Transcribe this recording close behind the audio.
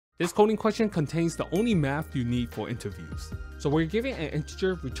This coding question contains the only math you need for interviews. So we're giving an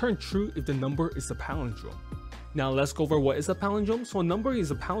integer, return true if the number is a palindrome. Now let's go over what is a palindrome. So a number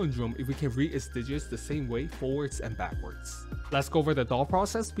is a palindrome if we can read its digits the same way forwards and backwards. Let's go over the thought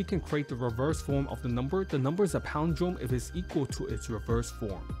process. We can create the reverse form of the number. The number is a palindrome if it's equal to its reverse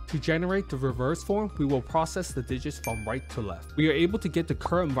form. To generate the reverse form, we will process the digits from right to left. We are able to get the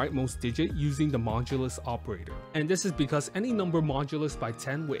current rightmost digit using the modulus operator. And this is because any number modulus by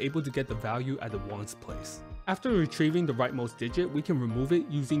 10, we're able to get the value at the ones place. After retrieving the rightmost digit, we can remove it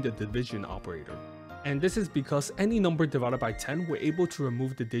using the division operator. And this is because any number divided by 10, we're able to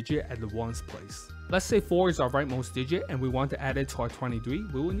remove the digit at the ones place. Let's say 4 is our rightmost digit and we want to add it to our 23.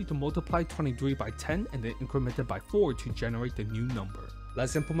 We will need to multiply 23 by 10 and then increment it by 4 to generate the new number.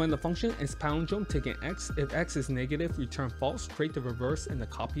 Let's implement the function as palindrome taking x. If x is negative, return false, create the reverse and the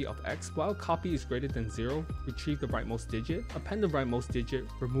copy of x. While copy is greater than 0, retrieve the rightmost digit, append the rightmost digit,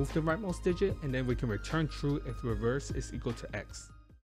 remove the rightmost digit, and then we can return true if reverse is equal to x.